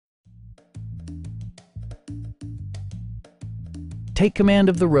Take command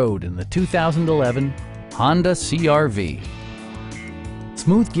of the road in the 2011 Honda CRV.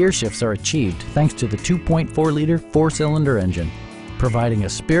 Smooth gear shifts are achieved thanks to the 2.4-liter four-cylinder engine, providing a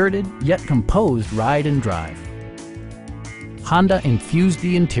spirited yet composed ride and drive. Honda infused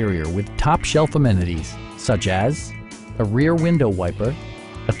the interior with top-shelf amenities such as a rear window wiper,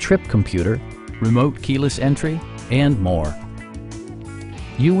 a trip computer, remote keyless entry, and more.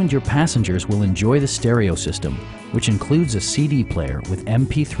 You and your passengers will enjoy the stereo system, which includes a CD player with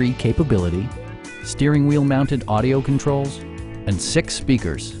MP3 capability, steering wheel mounted audio controls, and 6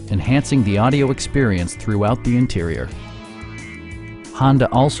 speakers, enhancing the audio experience throughout the interior. Honda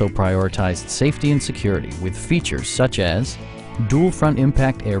also prioritized safety and security with features such as dual front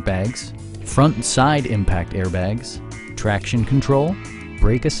impact airbags, front and side impact airbags, traction control,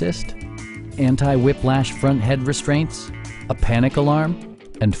 brake assist, anti-whiplash front head restraints, a panic alarm,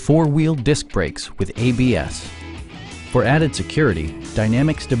 and 4-wheel disc brakes with ABS. For added security,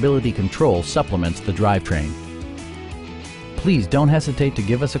 dynamic stability control supplements the drivetrain. Please don't hesitate to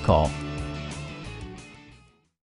give us a call.